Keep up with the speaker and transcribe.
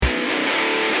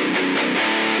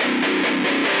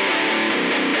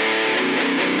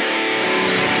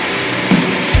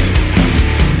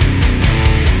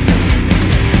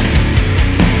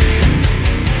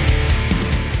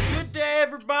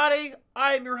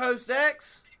host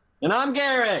X. And I'm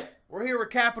Garrett. We're here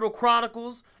with Capital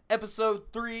Chronicles, episode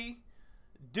 3,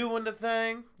 doing the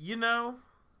thing,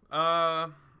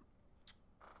 we're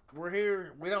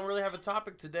here. We don't really have a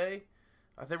topic today.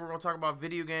 I think we're going to talk about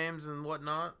video games and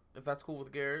whatnot, if that's cool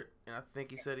with Garrett. And I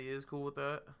think he said he is cool with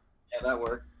that. Yeah, that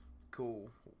works. Cool.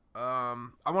 I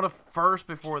want to first,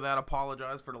 before that,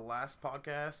 apologize for the last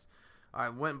podcast. I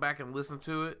went back and listened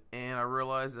to it, and I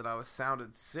realized that I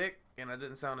sounded sick, and I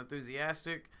didn't sound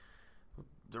enthusiastic.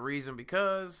 The reason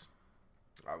because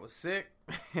I was sick,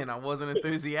 and I wasn't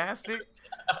enthusiastic.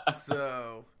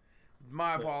 So,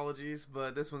 my apologies,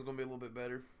 but this one's going to be a little bit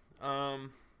better.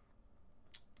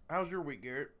 How's your week,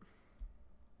 Garrett?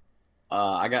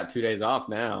 I got 2 days off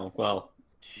now. Well,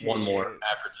 Shit. one more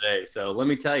after today. So let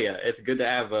me tell you, it's good to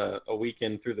have a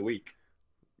weekend through the week.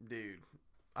 Dude,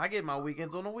 I get my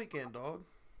weekends on the weekend, dog.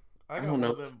 I got don't one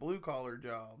know. of them blue-collar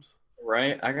jobs.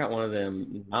 Right? I got one of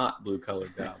them not blue-collar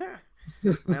jobs.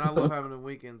 Man, I love having the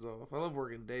weekends off. I love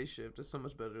working day shift. It's so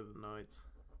much better than nights.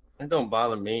 It don't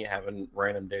bother me having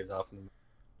random days off.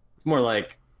 It's more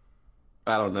like,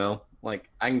 I don't know, like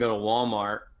I can go to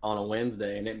Walmart on a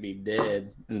Wednesday and it'd be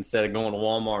dead instead of going to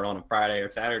Walmart on a Friday or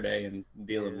Saturday and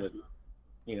dealing with,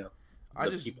 I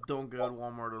the just people. don't go to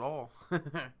Walmart at all.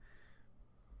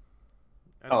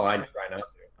 I try not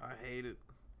to. I hate it.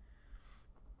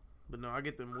 But no, I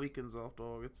get them weekends off,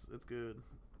 dog. It's good.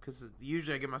 Because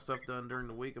usually I get my stuff done during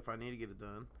the week if I need to get it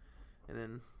done. And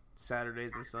then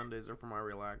Saturdays and Sundays are for my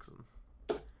relaxing.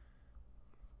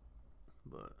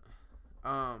 But,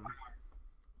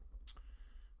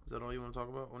 is that all you want to talk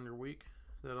about on your week?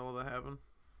 Is that all that happened?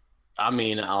 I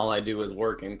mean, all I do is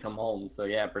work and come home. So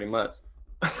yeah, pretty much.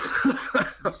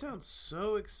 You sound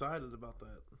so excited about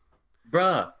that.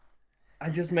 Bruh, I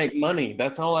just make money.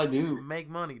 That's all I do. Make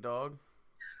money, dog.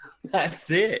 That's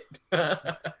it.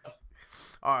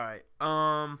 Alright,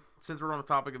 since we're on the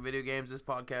topic of video games, this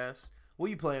podcast, what are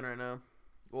you playing right now?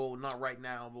 Well, not right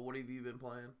now, but what have you been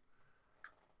playing?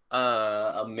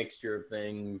 A mixture of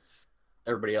things.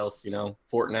 Everybody else,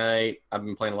 Fortnite. I've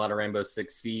been playing a lot of Rainbow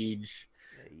Six Siege.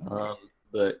 Hey.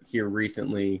 But here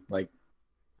recently,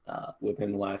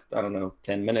 within the last,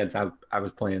 10 minutes, I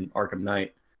was playing Arkham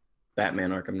Knight. Batman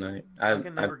Arkham Knight. I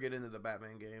can never get into the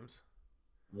Batman games.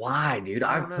 Why, dude?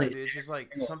 I I've don't know, played. dude. It's just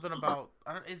like something about.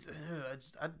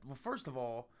 Well, first of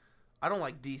all, I don't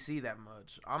like DC that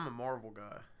much. I'm a Marvel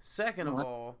guy. Second of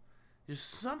all, just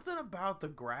something about the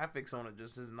graphics on it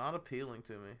just is not appealing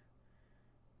to me.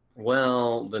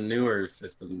 Well, the newer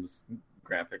systems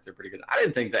graphics are pretty good. I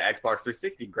didn't think the Xbox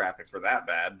 360 graphics were that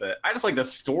bad, but I just like the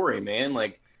story, man.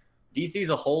 Like, DC's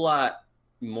a whole lot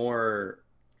more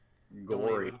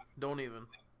gory Don't even.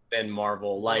 than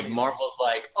Marvel. Like, even. Marvel's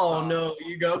like, oh Stop. no,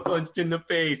 you got punched in the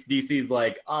face. DC's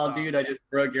like, oh Stop. dude, I just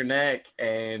broke your neck.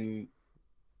 And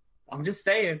I'm just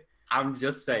saying.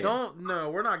 No,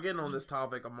 we're not getting on this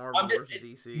topic of Marvel versus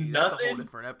DC. That's a whole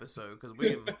different episode because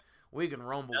we can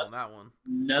rumble on that one.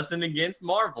 Nothing against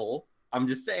Marvel. I'm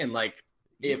just saying, like,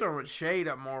 You're throwing shade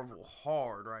at Marvel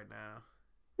hard right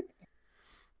now.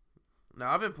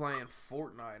 Now, I've been playing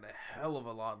Fortnite a hell of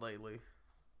a lot lately.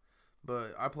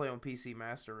 But I play on PC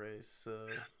Master Race, so,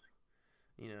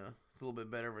 it's a little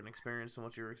bit better of an experience than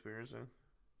what you're experiencing.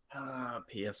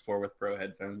 PS4 with Pro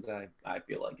headphones, I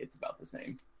feel like it's about the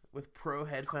same. With Pro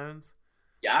headphones?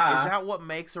 Yeah. Is that what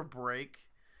makes or break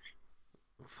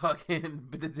fucking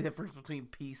the difference between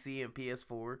PC and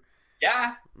PS4?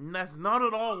 Yeah. And that's not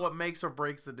at all what makes or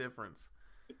breaks the difference.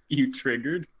 You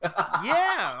triggered?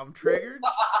 Yeah, I'm triggered.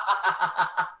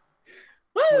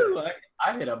 Woo!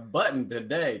 I hit a button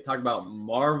today. Talk about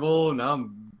Marvel, and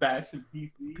I'm bashing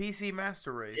PC. PC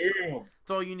Master Race. Damn.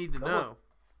 That's all you need to know.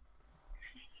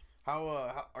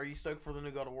 How are you stoked for the new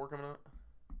God of War coming out?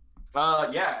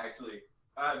 Yeah, actually.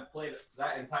 I've played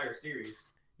that entire series.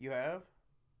 You have?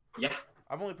 Yeah.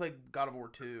 I've only played God of War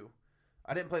 2.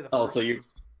 I didn't play the Oh, first so one.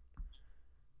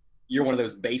 you're one of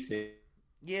those basic.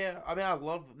 Yeah, I mean, I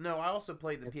also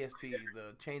played the PSP,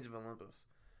 the Chains of Olympus.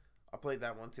 I played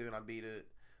that one too, and I beat it.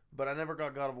 But I never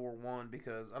got God of War 1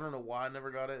 because I don't know why I never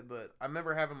got it, but I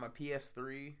remember having my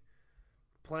PS3,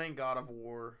 playing God of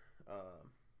War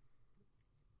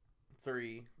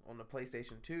 3 on the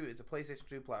PlayStation 2. It's a PlayStation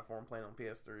 2 platform playing on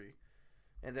PS3.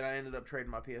 And then I ended up trading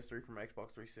my PS3 for my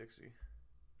Xbox 360,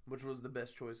 which was the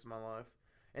best choice of my life.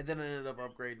 And then I ended up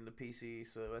upgrading to PC,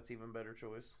 so that's even better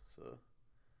choice. So,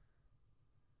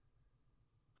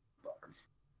 you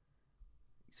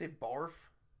say barf?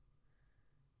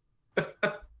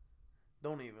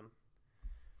 Don't even.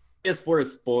 PS4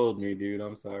 has spoiled me, dude.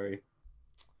 I'm sorry.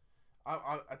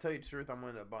 I tell you the truth, I'm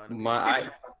going to end up buying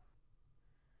it.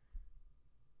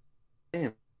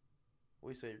 Damn. What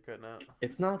you say? You're cutting out.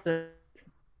 It's not the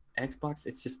Xbox.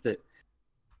 It's just that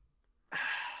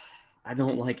I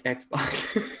don't like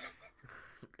Xbox.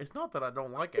 It's not that I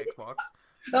don't like Xbox.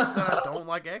 It's that I don't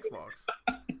like Xbox.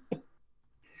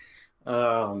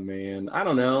 Oh man, I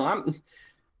don't know.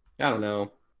 I don't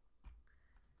know.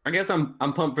 I guess I'm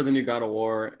pumped for the new God of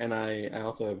War, and I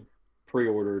also have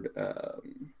pre-ordered.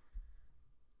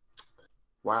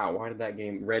 Wow, why did that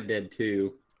game Red Dead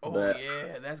 2? Oh But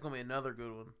yeah, that's gonna be another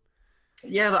good one.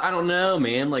 yeah, but I don't know,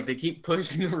 man. Like they keep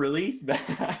pushing the release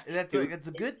back. That's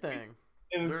a good thing.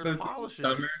 It was They're supposed to be polishing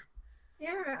it. summer.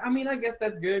 Yeah, I mean, I guess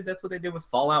that's good. That's what they did with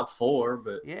Fallout 4,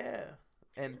 but Yeah,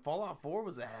 and Fallout 4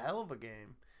 was a hell of a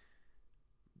game.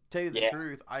 Tell you the Yeah.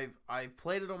 truth, I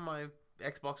played it on my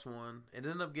Xbox One. It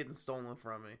ended up getting stolen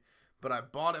from me, but I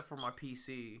bought it for my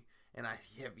PC, and I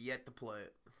have yet to play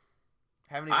it.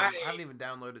 I haven't even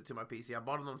downloaded it to my PC. I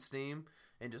bought it on Steam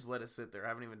and just let it sit there. I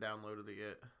haven't even downloaded it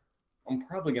yet. I'm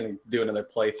probably gonna do another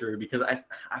playthrough because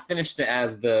I finished it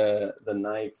as the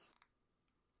Knights.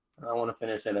 I want to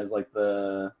finish it as like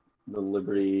the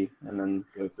Liberty, and then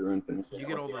go through and finish it. Did you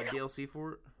get all the DLC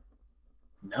for it?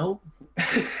 No.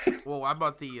 Well, I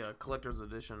bought the collector's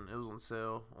edition. It was on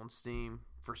sale on Steam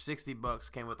for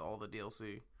 $60. Came with all the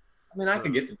DLC. I mean, I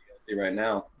could get the DLC right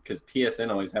now because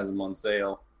PSN always has them on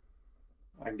sale.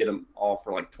 I can get them all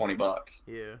for like $20.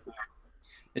 Yeah.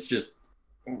 It's just,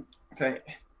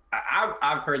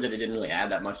 I've heard that it didn't really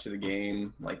add that much to the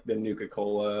game, like the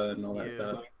Nuka-Cola and all that Yeah.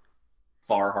 stuff,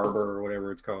 Far Harbor or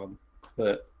whatever it's called.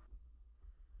 But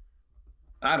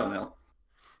I don't know.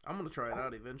 I'm gonna try it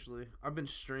out eventually. I've been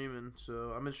streaming,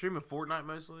 so I've been streaming Fortnite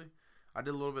mostly. I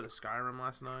did a little bit of Skyrim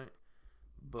last night,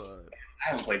 but I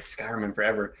haven't played Skyrim in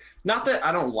forever. Not that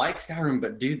I don't like Skyrim,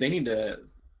 but dude, they need to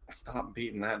stop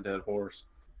beating that dead horse.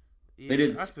 yeah, They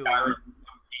did I feel Skyrim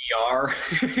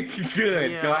VR.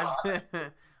 Good yeah, God.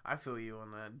 I feel you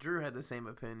on that. Drew had the same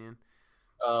opinion.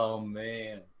 Oh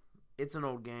man. It's an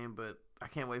old game, but I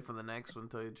can't wait for the next one.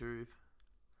 To tell you the truth,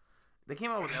 they came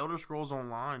out with Elder Scrolls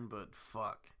Online, but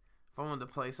fuck, if I wanted to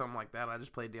play something like that, I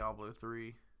just played Diablo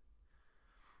 3.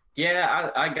 Yeah,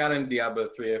 I got into Diablo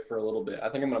 3 for a little bit. I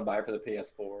think I'm gonna buy it for the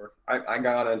PS4. I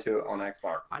got into it on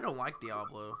Xbox. I don't like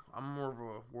Diablo. I'm more of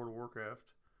a World of Warcraft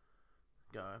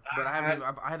guy. But I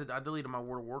haven't. I deleted my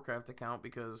World of Warcraft account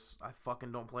because I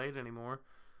fucking don't play it anymore.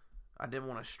 I didn't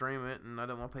want to stream it, and I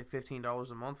didn't want to pay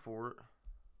 $15 a month for it.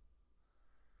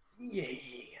 Yeah,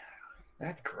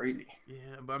 that's crazy.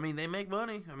 Yeah, but I mean, they make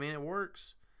money. I mean, it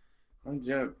works. No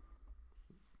joke.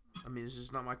 I mean, it's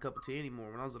just not my cup of tea anymore.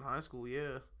 When I was in high school,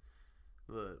 yeah.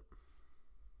 But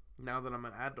now that I'm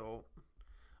an adult,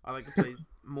 I like to play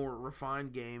more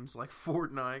refined games like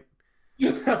Fortnite.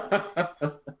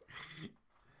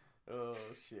 Oh,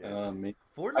 shit. Man.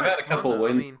 Fortnite's I've had a fun, couple though. I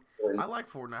wins. mean, I like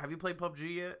Fortnite. Have you played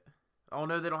PUBG yet? Oh,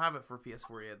 no, they don't have it for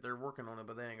PS4 yet. They're working on it,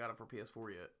 but they ain't got it for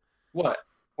PS4 yet. What?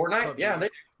 Fortnite? PUBG. Yeah, they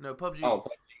do. No, PUBG. Oh,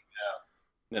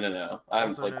 no. I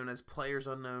haven't Also played. known as Players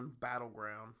Unknown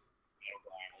Battleground.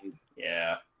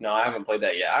 Yeah, no, I haven't played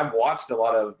that yet. I've watched a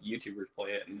lot of YouTubers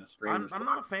play it and the I'm streamers.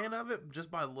 not a fan of it just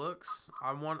by looks.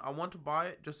 I want to buy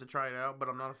it just to try it out, but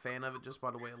I'm not a fan of it just by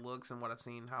the way it looks and what I've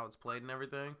seen, how it's played and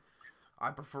everything.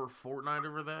 I prefer Fortnite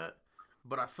over that,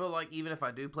 but I feel like even if I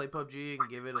do play PUBG and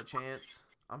give it a chance,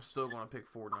 I'm still going to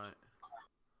pick Fortnite.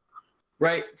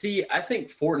 Right. See, I think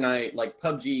Fortnite, like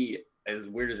PUBG, as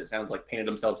weird as it sounds, like painted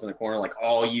themselves in the corner. Like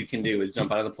all you can do is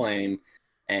jump out of the plane,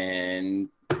 and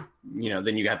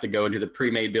then you have to go into the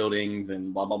pre-made buildings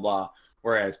and blah blah blah.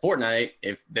 Whereas Fortnite,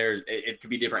 if there's, it could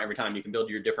be different every time. You can build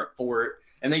your different fort,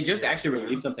 and they just actually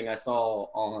released something I saw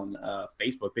on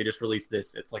Facebook. They just released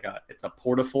this. It's a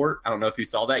porta-fort. I don't know if you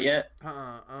saw that yet.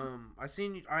 I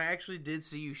actually did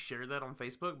see you share that on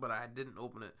Facebook, but I didn't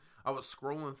open it. I was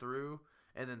scrolling through,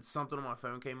 and then something on my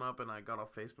phone came up, and I got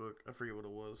off Facebook. I forget what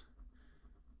it was.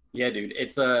 Yeah, dude,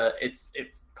 it's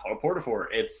called a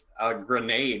porta-fort. It's a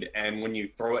grenade, and when you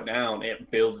throw it down,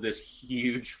 it builds this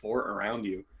huge fort around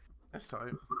you. That's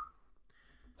tight.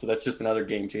 So that's just another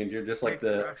game changer. Just like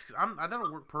that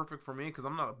don't work perfect for me because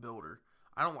I'm not a builder.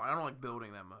 I don't like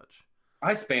building that much.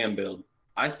 I spam build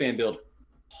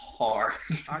hard.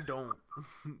 I don't.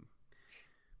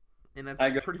 And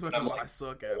that's pretty much why I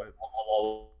suck at it.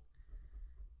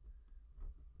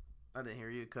 I didn't hear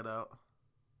you cut out.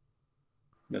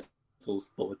 Missiles,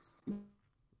 bullets.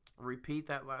 Repeat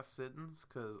that last sentence,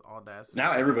 because Audacity.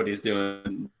 Now everybody's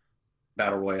doing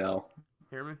Battle Royale.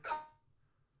 Hear me?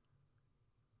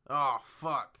 Oh,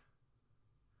 fuck.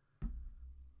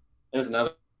 There's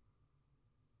another.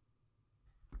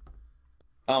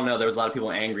 Oh, no, there was a lot of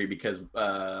people angry because Hold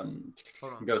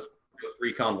on. Ghost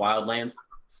Recon Wildlands.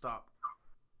 Stop.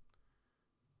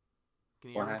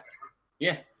 Can you hear me?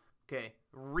 Yeah. Okay,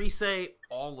 re-say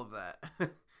all of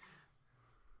that.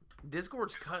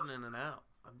 Discord's cutting in and out.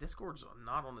 Discord's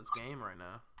not on this game right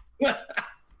now.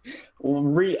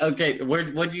 Okay,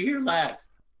 what'd you hear last?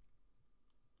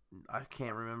 I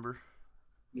can't remember.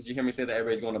 Did you hear me say that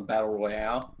everybody's going to Battle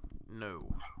Royale? No.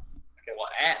 Okay, well,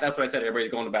 that's what I said.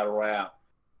 Everybody's going to Battle Royale.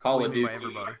 Call of Duty.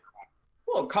 Everybody.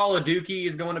 Well, Call of Duty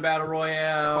is going to Battle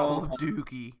Royale. Call of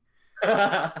Duty.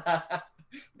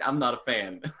 I'm not a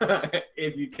fan,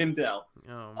 if you can tell.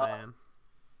 Oh man.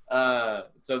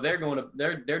 So they're doing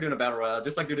a battle royale,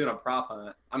 just like they're doing a prop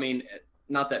hunt. I mean,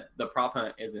 not that the prop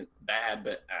hunt isn't bad,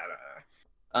 but I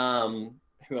don't know.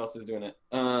 Who else is doing it?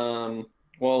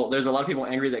 Well, there's a lot of people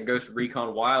angry that Ghost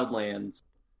Recon Wildlands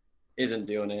isn't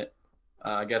doing it.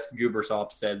 I guess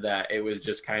Goobersoft said that it was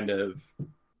just kind of.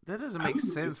 That doesn't make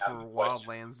sense for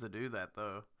Wildlands to do that,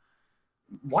 though.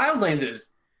 Wildlands is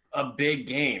a big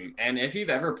game, and if you've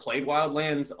ever played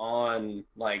Wildlands on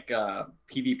like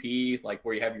PvP, like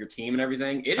where you have your team and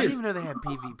everything, I didn't even know they had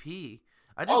PvP.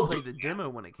 I just played the demo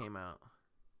when it came out.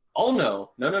 Oh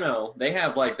no! They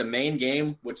have like the main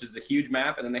game, which is the huge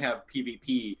map, and then they have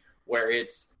PvP where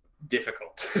it's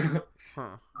difficult.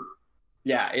 Huh.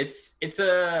 Yeah, it's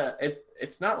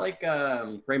not like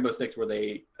Rainbow Six where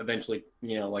they eventually,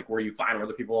 like where you find where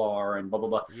the people are and blah blah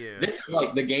blah. Yeah. This is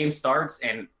like the game starts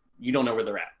and you don't know where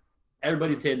they're at.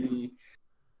 Everybody's hidden.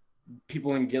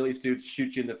 People in ghillie suits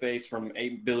shoot you in the face from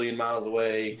 8 billion miles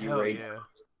away. Hell yeah.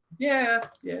 Yeah,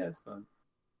 it's fun.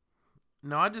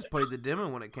 No, I just played the demo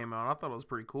when it came out. I thought it was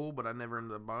pretty cool, but I never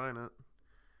ended up buying it.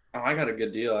 Oh, I got a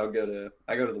good deal. I go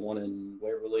to the one in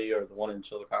Waverly or the one in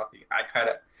Chillicothe. I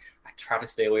try to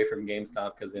stay away from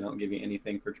GameStop because they don't give you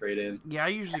anything for trade-in. Yeah, I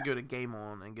usually go to Game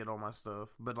On and get all my stuff,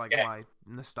 but my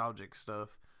nostalgic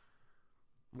stuff.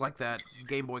 Like that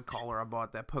Game Boy Color I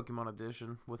bought, that Pokemon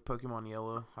edition with Pokemon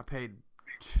Yellow. I paid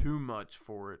too much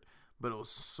for it, but it was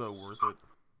so worth it.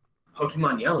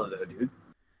 Pokemon Yellow, though, dude.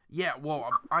 Yeah, well,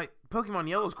 Pokemon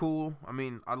Yellow's cool. I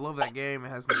mean, I love that game. It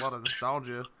has a lot of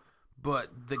nostalgia, but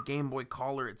the Game Boy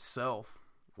Color itself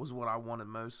was what I wanted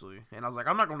mostly. And I was like,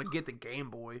 I'm not going to get the Game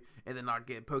Boy and then not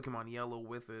get Pokemon Yellow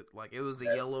with it. Like, it was the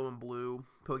yellow and blue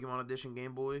Pokemon edition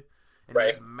Game Boy, and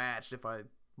it was matched if I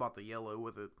bought the yellow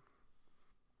with it.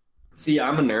 See,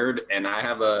 I'm a nerd, and I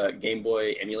have a Game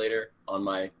Boy emulator on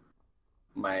my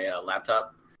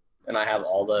laptop, and I have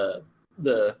all of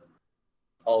the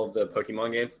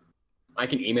Pokemon games. I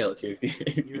can email it to you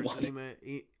if you want.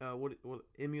 What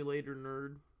emulator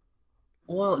nerd?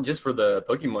 Well, just for the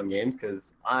Pokemon games,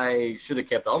 because I should have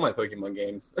kept all my Pokemon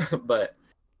games, but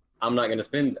I'm not going to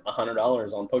spend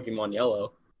 $100 on Pokemon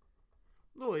Yellow.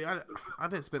 Really, I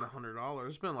didn't spend $100.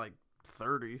 I spent like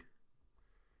 $30.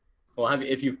 Well,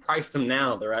 if you've priced them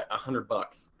now, they're at $100.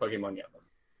 Pokemon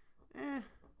Yellow.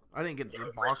 I didn't get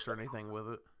the box or anything with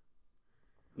it.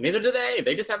 Neither do they.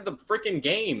 They just have the freaking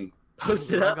game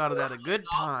posted up. I got it at a good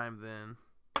time then.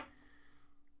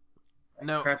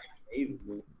 No,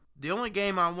 the only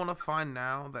game I want to find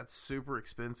now that's super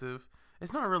expensive.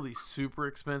 It's not really super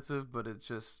expensive, but it's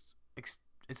just it's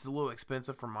a little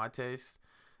expensive for my taste.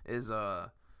 Is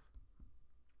that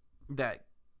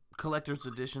collector's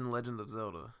edition Legend of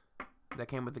Zelda that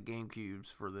came with the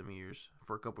GameCubes for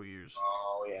a couple years.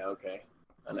 Oh yeah, okay.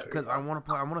 I know. Because I want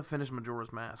to finish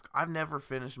Majora's Mask. I've never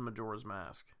finished Majora's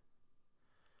Mask.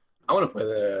 I want to play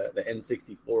the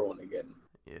N64 one again.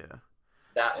 Yeah.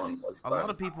 That one was fun. A lot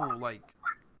of people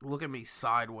look at me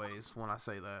sideways when I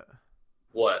say that.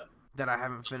 What? That I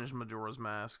haven't finished Majora's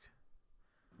Mask.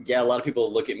 Yeah, a lot of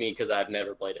people look at me because I've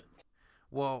never played it.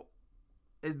 Well,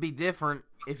 it'd be different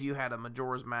if you had a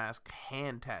Majora's Mask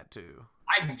hand tattoo.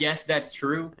 I guess that's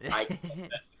true. I guess that's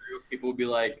true. People would be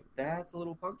like, that's a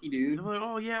little funky, dude. They're like,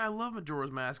 oh, yeah, I love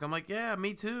Majora's Mask. I'm like, yeah,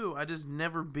 me too. I just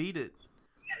never beat it.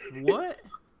 What?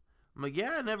 I'm like,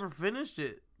 yeah, I never finished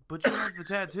it. But you have the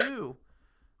tattoo.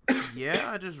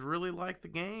 Yeah, I just really like the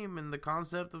game and the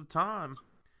concept of time.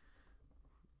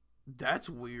 That's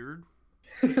weird.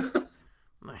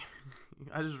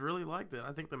 I just really liked it.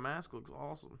 I think the mask looks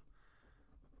awesome.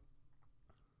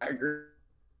 I agree.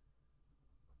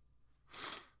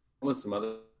 What's some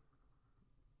other?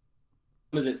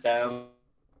 How does it sound?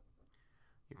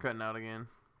 You're cutting out again.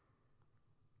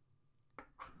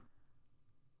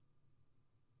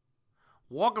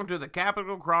 Welcome to the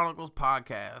Capital Chronicles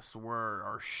podcast, where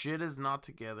our shit is not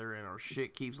together and our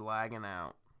shit keeps lagging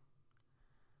out.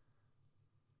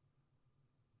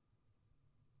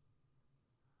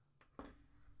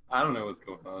 I don't know what's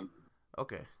going on.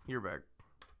 Okay, you're back.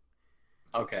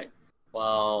 Okay.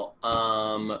 Well,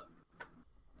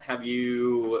 have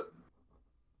you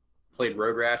played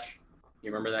Road Rash?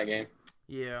 You remember that game?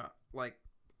 Yeah, like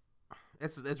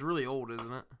it's really old,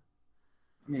 isn't it?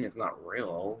 I mean, it's not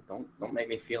real. Don't make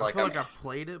me feel I like feel like I've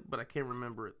played it, but I can't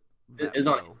remember it. It's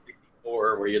on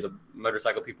 64 where you're the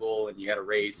motorcycle people and you got to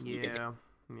race. Yeah, yeah, I know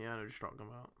what you're talking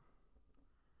about.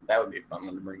 That would be a fun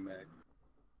one to bring back.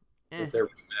 Because Eh. they're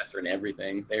remastering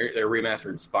everything. They're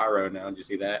remastering Spyro now. Did you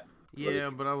see that? Yeah,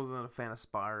 but I wasn't a fan of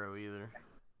Spyro either.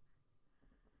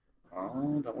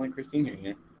 Oh, don't like Christine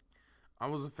here. I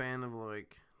was a fan of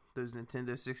like those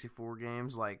Nintendo 64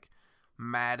 games like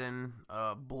Madden,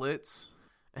 Blitz,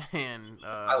 and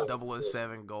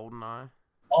 007 GoldenEye.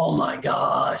 Oh my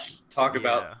gosh! Talk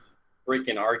about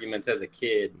freaking arguments as a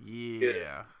kid. Yeah. Good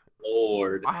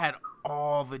Lord. I had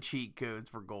all the cheat codes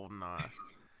for GoldenEye.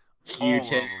 Huge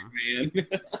head, man.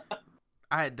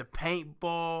 I had the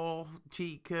paintball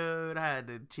cheat code. I had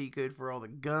the cheat code for all the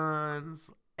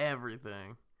guns.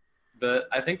 Everything.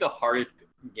 I think the hardest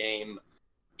game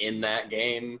in that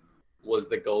game was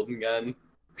the golden gun.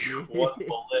 One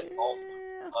bullet.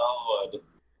 Oh, I'd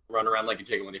run around like a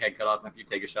chicken with your head cut off after you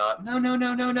take a shot. No. I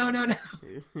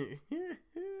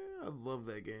love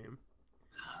that game.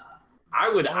 I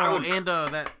would. And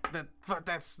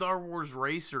that Star Wars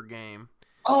Racer game.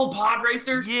 Oh, Pod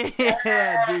Racer.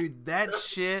 Yeah, dude, that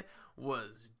shit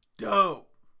was dope.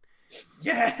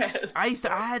 Yes. I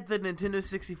had the Nintendo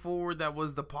 64 that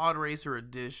was the Pod Racer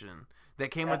edition that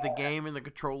came with the game and the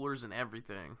controllers and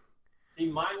everything.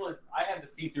 See, I had the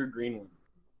see-through green one.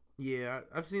 Yeah,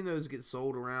 I've seen those get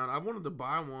sold around. I wanted to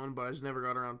buy one, but I just never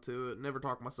got around to it. Never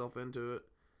talked myself into it.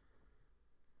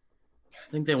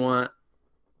 I think it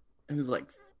was like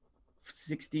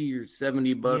 60 or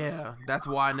 70 bucks. Yeah, that's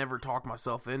why I never talked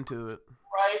myself into it.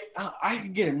 Right? I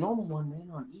could get a normal one, man,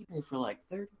 on eBay for like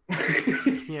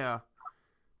 30. Yeah.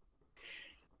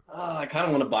 I kind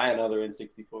of want to buy another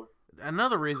N64.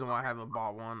 Another reason why I haven't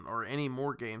bought one or any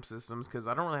more game systems because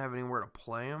I don't really have anywhere to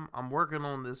play them. I'm working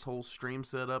on this whole stream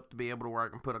setup to be able to where I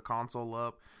can put a console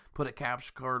up, put a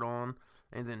capture card on,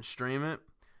 and then stream it.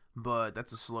 But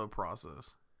that's a slow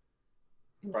process.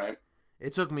 Right.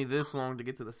 It took me this long to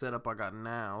get to the setup I got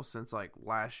now since like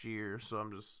last year, so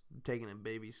I'm just taking it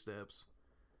baby steps.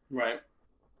 Right.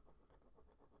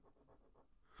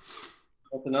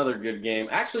 That's another good game.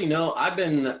 Actually, no, I've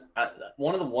been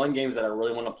one of the one games that I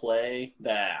really want to play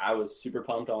that I was super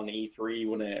pumped on E3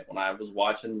 when I was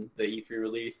watching the E3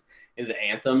 release is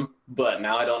Anthem, but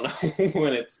now I don't know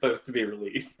when it's supposed to be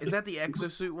released. Is that the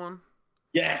Exosuit one?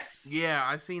 Yes. Yeah,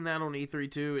 I seen that on E3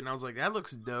 too, and I was like, that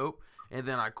looks dope, and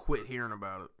then I quit hearing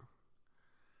about it.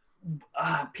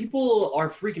 People are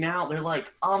freaking out. They're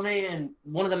like, oh man,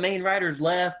 one of the main writers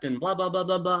left and blah, blah, blah,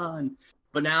 blah, blah.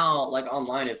 But now, like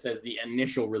online, it says the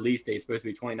initial release date is supposed to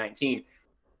be 2019.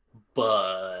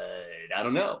 But I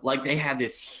don't know. Like they had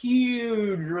this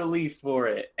huge release for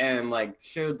it and like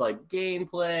showed like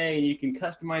gameplay and you can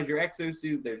customize your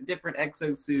exosuit. There's different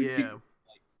exosuits. Yeah.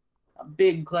 A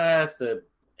big class, a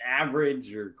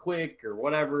average or quick or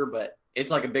whatever. But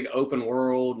it's like a big open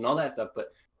world and all that stuff.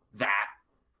 But that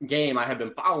game I have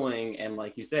been following, and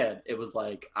like you said, it was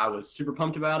like I was super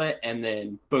pumped about it, and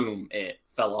then boom, it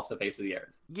fell off the face of the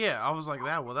earth. Yeah, I was like,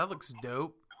 that looks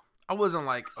dope. I wasn't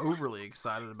like overly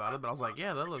excited about it, but I was like,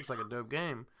 yeah, that looks like a dope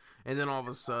game. And then all of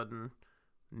a sudden,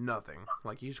 nothing.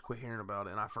 Like you just quit hearing about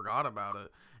it, and I forgot about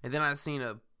it. And then I seen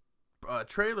a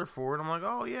trailer for it. I'm like,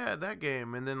 oh yeah, that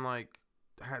game. And then like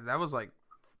that was like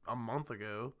a month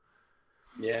ago.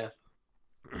 Yeah.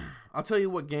 I'll tell you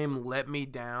what game let me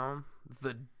down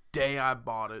the day I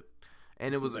bought it,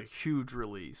 and it was a huge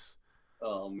release.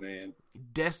 Oh man.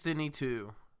 Destiny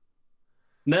 2.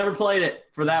 Never played it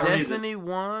for that reason. Destiny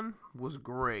 1 was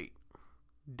great.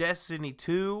 Destiny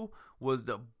 2 was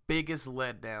the biggest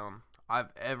letdown I've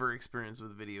ever experienced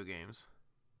with video games.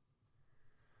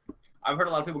 I've heard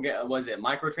a lot of people get, was it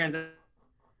microtransactions?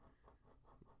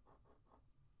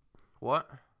 What?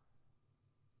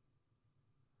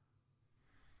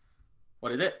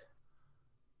 What is it?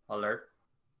 Alert.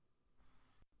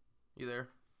 You there?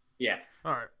 Yeah.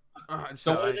 All right. I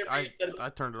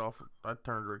turned it off. I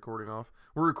turned the recording off.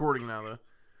 We're recording now though.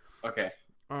 Okay.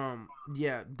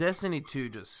 Yeah, Destiny 2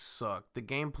 just sucked. The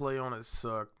gameplay on it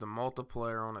sucked. The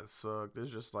multiplayer on it sucked.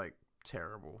 It's just like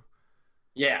terrible.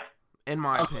 Yeah. In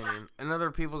my opinion. In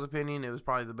other people's opinion, it was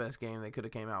probably the best game they could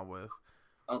have came out with.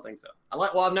 I don't think so.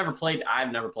 I've never played it.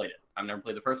 I've never played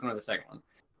the first one or the second one.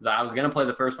 I was going to play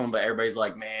the first one, but everybody's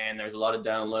like, man, there's a lot of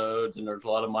downloads and there's a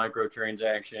lot of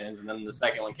microtransactions. And then the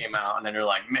second one came out, and then they're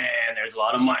like, man, there's a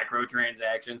lot of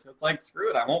microtransactions. So it's like, screw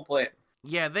it, I won't play it.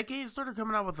 Yeah, that game started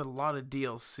coming out with a lot of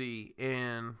DLC,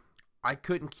 and I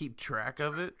couldn't keep track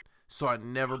of it, so I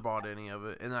never bought any of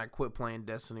it. And then I quit playing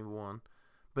Destiny 1.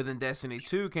 But then Destiny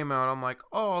 2 came out. I'm like,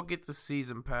 oh, I'll get the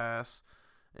season pass,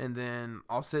 and then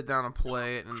I'll sit down and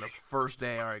play it. And the first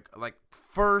day, like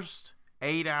first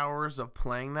 8 hours of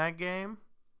playing that game,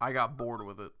 I got bored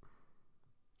with it.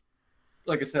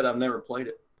 Like I said, I've never played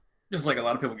it. Just like a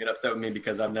lot of people get upset with me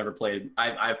because I've never played.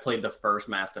 I've played the first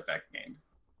Mass Effect game.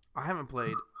 I haven't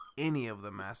played any of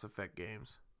the Mass Effect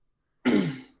games.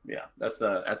 Yeah, that's.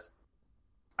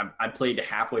 I played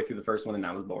halfway through the first one and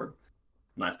I was bored,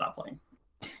 and I stopped playing.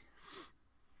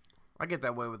 I get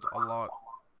that way with a lot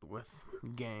with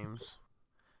games.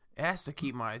 It has to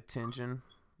keep my attention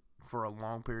for a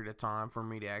long period of time for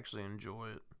me to actually enjoy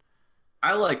it.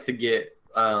 I like to get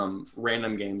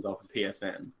random games off of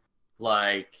PSN.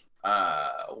 Like,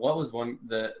 what was one?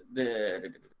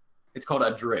 It's called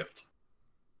Adrift.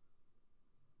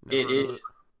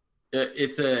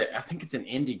 It's I think it's an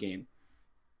indie game.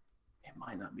 It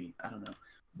might not be. I don't know.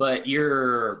 But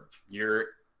you're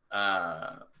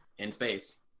in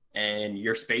space, and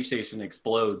your space station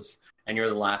explodes, and you're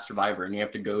the last survivor, and you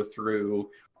have to go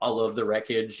through all of the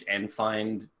wreckage and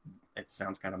find. It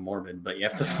sounds kind of morbid, but you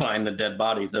have to find the dead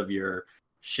bodies of your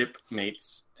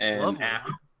shipmates, and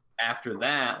after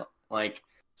that, like,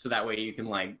 so that way you can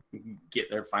like get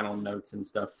their final notes and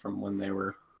stuff from when they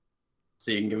were,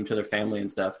 so you can give them to their family and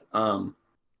stuff.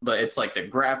 But it's like the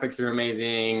graphics are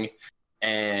amazing,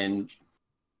 and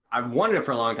I've wanted it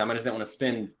for a long time. I just didn't want to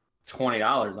spend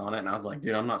 $20 on it, and I was like,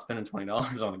 dude, I'm not spending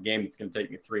 $20 on a game that's going to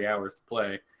take me 3 hours to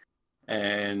play.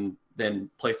 And then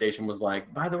PlayStation was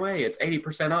like, by the way, it's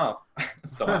 80% off.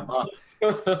 So I bought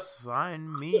it.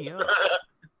 Sign me up.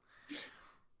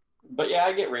 But yeah,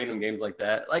 I get random games like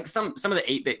that. Like some of the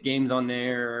 8-bit games on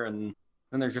there, and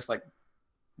then there's just like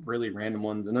really random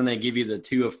ones, and then they give you the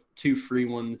two free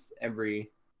ones every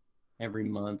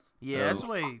month. Yeah, so. that's the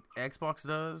way Xbox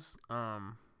does.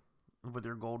 With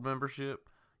your gold membership,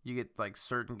 you get like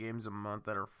certain games a month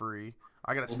that are free.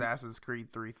 I got Assassin's Creed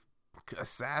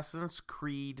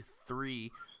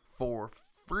 3 for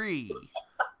free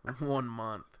 1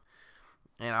 month.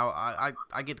 And I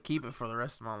get to keep it for the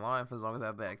rest of my life as long as I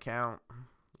have that account.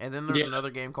 And then there's another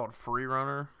game called Free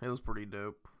Runner. It was pretty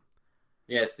dope.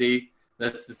 Yeah, see,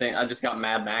 that's the same. I just got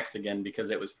Mad Max again because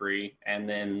it was free. And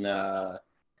then,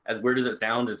 as weird as it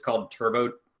sounds, it's called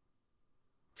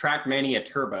Trackmania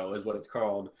Turbo is what it's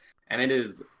called. And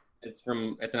it's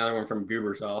another one from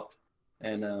Goobersoft.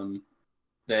 And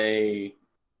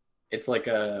it's like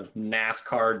a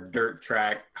NASCAR dirt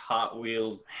track, Hot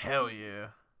Wheels. Hell yeah.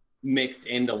 Mixed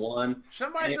into one.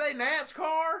 Somebody say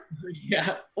NASCAR?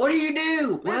 Yeah. What do you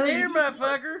do? Well, here,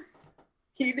 motherfucker.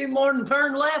 You do more than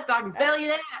turn left, I can tell you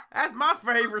that. That's my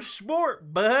favorite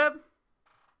sport, bub.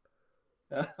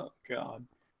 Oh, God.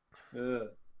 I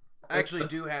actually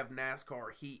do have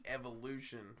NASCAR Heat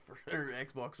Evolution for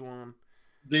Xbox One.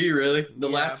 Do you really?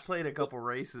 I played a couple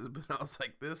races, but I was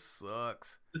like, this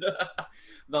sucks.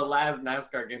 The last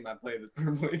NASCAR game I played was for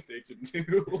PlayStation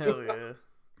 2. Hell yeah.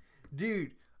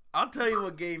 Dude, I'll tell you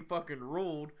what game fucking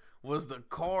ruled was the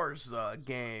Cars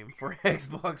game for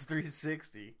Xbox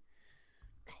 360.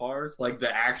 Cars? Like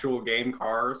the actual game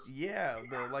Cars? Yeah,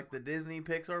 the Disney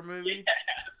Pixar movie.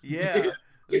 Yes. Yeah.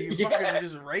 You're fucking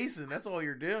just racing. That's all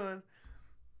you're doing.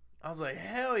 I was like,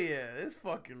 hell yeah, this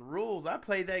fucking rules. I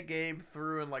played that game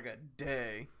through in like a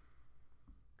day.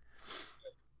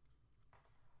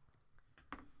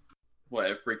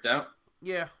 What, it freaked out?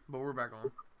 Yeah, but we're back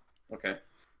on. Okay.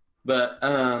 But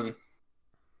there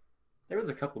was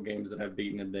a couple games that I've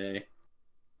beaten a day.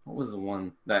 What was the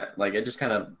one that, like, it just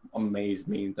kind of amazed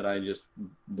me that I just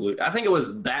blew? I think it was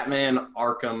Batman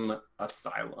Arkham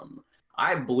Asylum.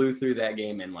 I blew through that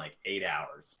game in like 8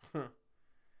 hours.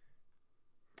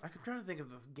 I'm trying to think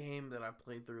of the game that I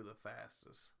played through the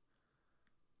fastest.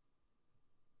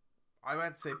 I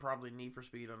would say probably Need for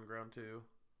Speed Underground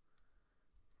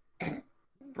 2.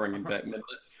 Bringing back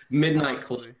Midnight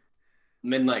Club.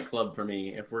 Midnight Club for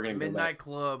me, if we're going to go Midnight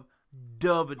Club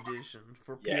Dub Edition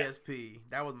for PSP.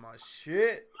 That was my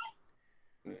shit.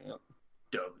 Yeah.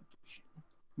 Dub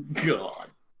Edition. God.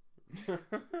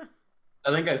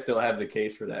 I think I still have the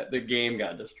case for that. The game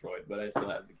got destroyed, but I still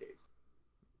have the case.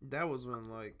 That was when,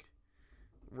 like,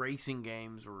 racing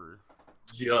games were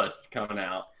just coming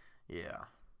out. Yeah.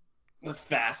 The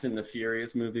Fast and the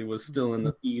Furious movie was still in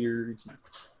the theaters.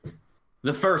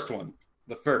 The first one.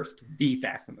 The Fast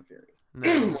and the Furious.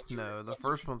 No, the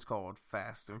first one's called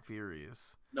Fast and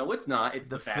Furious. No, it's not. It's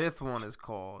the fifth one is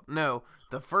called... No,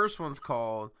 the first one's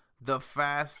called The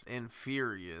Fast and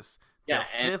Furious. Yeah,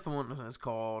 the fifth one is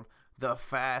called The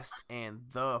Fast and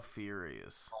the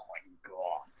Furious. Oh my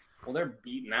god. Well, they're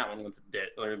beating that one with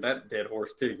that dead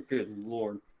horse too. Good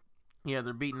lord. Yeah,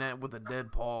 they're beating that with a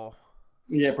dead paw.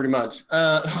 Yeah, pretty much.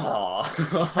 Got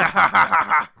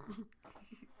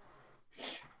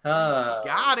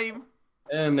him.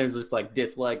 And there's just like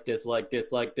dislike, dislike,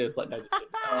 dislike, dislike. No,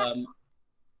 just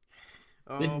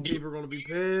kidding. People are gonna be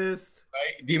pissed.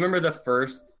 Right? Do you remember the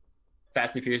first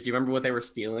Fast and Furious? Do you remember what they were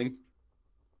stealing?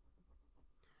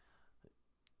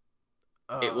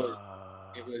 It was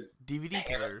DVD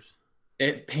players.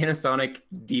 Panasonic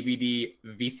DVD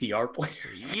VCR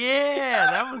players.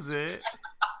 Yeah, that was it.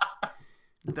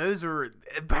 Those were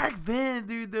back then,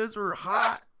 dude. Those were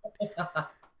hot.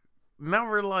 Now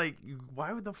we're like,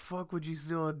 why the fuck would you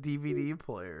steal a DVD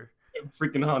player?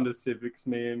 Freaking Honda Civics,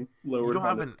 man. You don't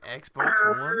have an Xbox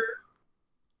One?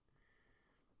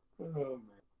 Oh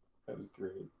man, that was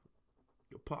great.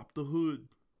 You pop the hood.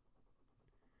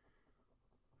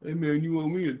 Hey man, you owe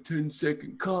me a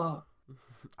 10-second car.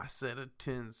 I said a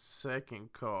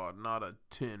 10-second call, not a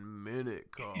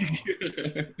 10-minute call.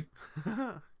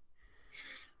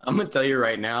 I'm gonna tell you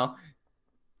right now,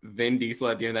 Vin Diesel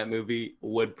at the end of that movie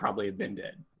would probably have been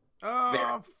dead.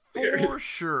 For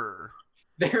sure.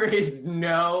 There is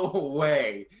no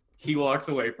way he walks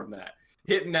away from that.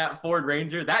 Hitting that Ford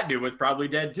Ranger, that dude was probably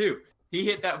dead too. He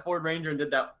hit that Ford Ranger and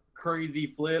did that crazy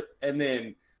flip, and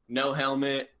then no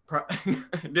helmet.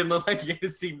 Didn't look like he had a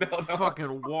seatbelt on.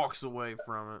 Fucking walks away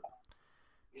from it.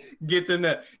 Gets in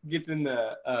the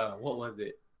what was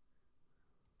it?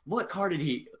 What car did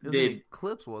he did?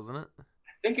 Eclipse, wasn't it? I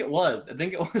think it was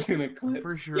an Eclipse.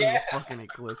 For sure, yeah. A fucking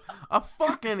Eclipse. A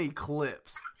fucking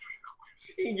Eclipse.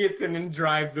 He gets in and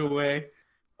drives away.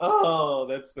 Oh,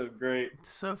 that's so great.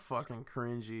 So fucking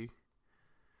cringy.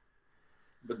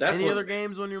 But that's any other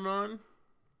games on your mind?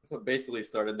 That's what basically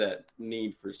started that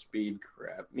Need for Speed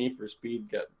crap. Need for Speed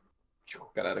got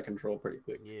out of control pretty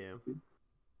quick. Yeah.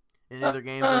 Any other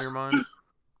games on your mind?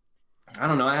 I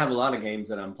don't know. I have a lot of games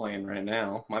that I'm playing right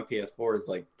now. My PS4 is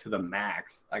like to the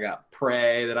max. I got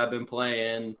Prey that I've been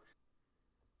playing.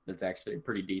 That's actually a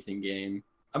pretty decent game.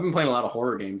 I've been playing a lot of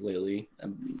horror games lately.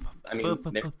 I mean,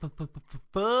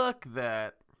 fuck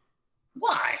that.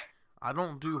 Why? I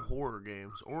don't do horror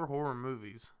games or horror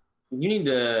movies. You need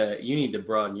to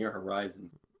broaden your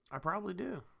horizons. I probably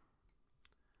do.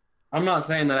 I'm not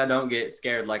saying that I don't get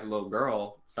scared like a little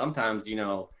girl. Sometimes,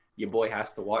 your boy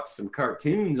has to watch some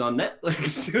cartoons on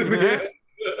Netflix.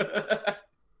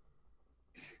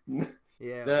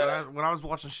 Yeah. When I was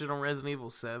watching shit on Resident Evil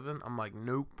 7, I'm like,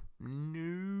 nope.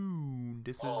 No,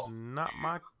 this is not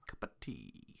my cup of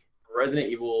tea. Resident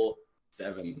Evil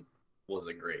 7 was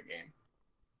a great game.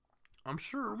 I'm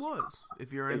sure it was.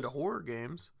 If you're into horror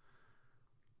games.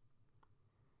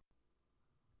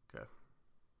 Okay.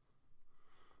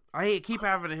 I keep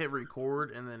having to hit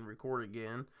record and then record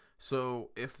again.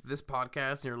 So if this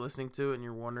podcast and you're listening to it and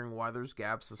you're wondering why there's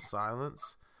gaps of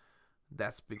silence,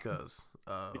 that's because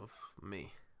of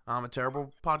me. I'm a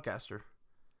terrible podcaster.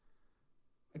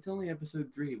 It's only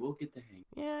episode 3. We'll get the hang.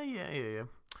 Yeah.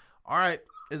 All right.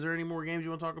 Is there any more games you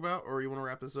want to talk about, or you want to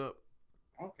wrap this up?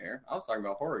 I don't care. I was talking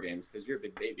about horror games because you're a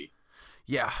big baby.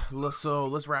 Yeah. So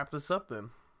let's wrap this up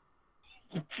then.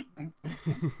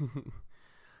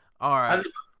 All right.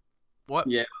 What?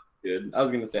 Yeah, that's good. I was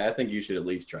gonna say I think you should at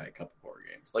least try a couple horror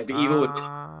games. Like the Evil Within.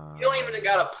 You don't even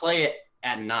gotta play it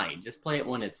at night. Just play it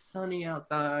when it's sunny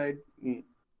outside.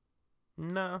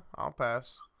 No, I'll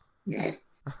pass.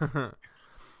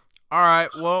 All right,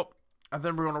 well, I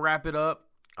think we're gonna wrap it up.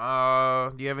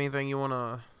 Do you have anything you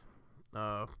wanna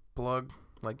plug,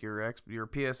 like your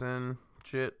PSN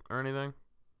shit or anything?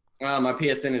 My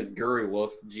PSN is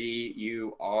Guriwolf,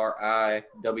 GURIWOLF.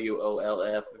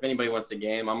 If anybody wants to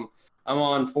game, I'm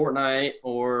on Fortnite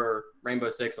or Rainbow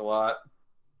Six a lot.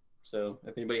 So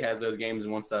if anybody has those games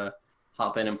and wants to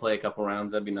hop in and play a couple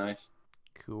rounds, that'd be nice.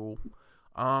 Cool.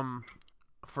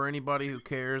 For anybody who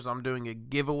cares, I'm doing a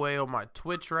giveaway on my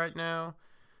Twitch right now.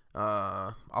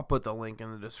 I'll put the link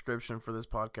in the description for this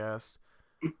podcast.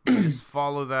 Just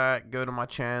follow that. Go to my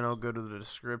channel. Go to the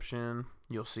description.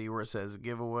 You'll see where it says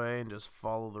giveaway, and just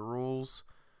follow the rules.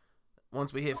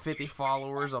 Once we hit 50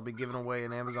 followers, I'll be giving away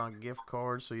an Amazon gift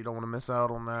card, so you don't want to miss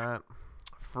out on that.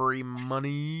 Free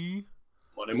money.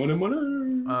 Money.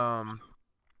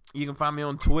 You can find me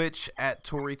on Twitch at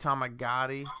Tori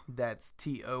Tamagoti. That's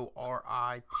TORITAMAGOTTI.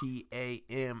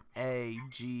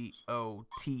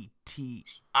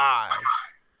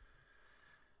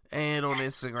 And on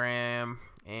Instagram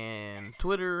and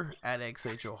Twitter at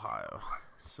XHOhio.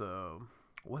 So,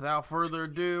 without further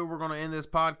ado, we're going to end this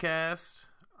podcast.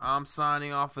 I'm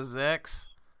signing off as X.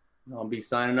 I'll be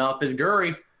signing off as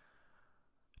Guri.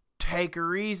 Take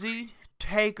her easy,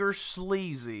 take her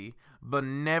sleazy, but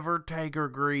never take her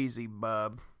greasy,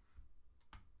 bub.